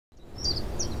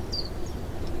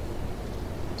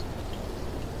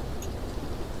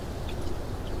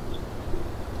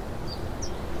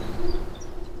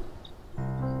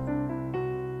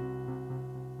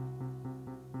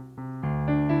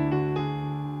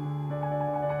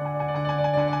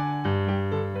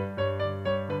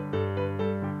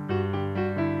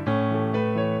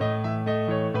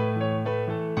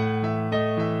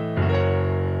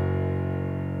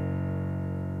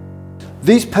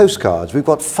These postcards, we've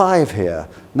got 5 here.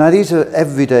 Now these are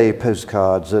everyday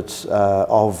postcards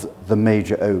of the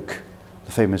major oak,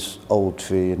 the famous old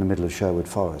tree in the middle of Sherwood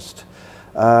Forest.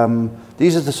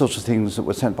 These are the sorts of things that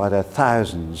were sent by their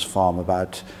thousands from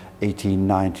about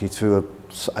 1890 through,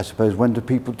 I suppose, when do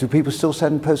people still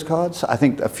send postcards? I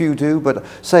think a few do, but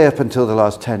say up until the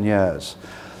last 10 years.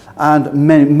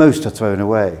 And most are thrown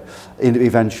away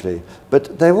eventually.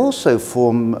 But they also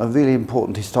form a really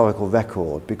important historical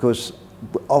record because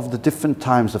of the different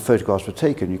times the photographs were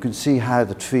taken. You can see how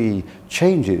the tree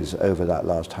changes over that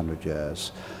last 100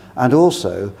 years, and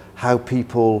also how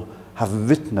people have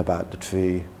written about the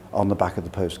tree on the back of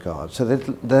the postcard. So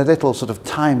they're little sort of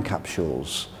time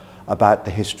capsules about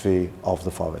the history of the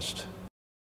forest.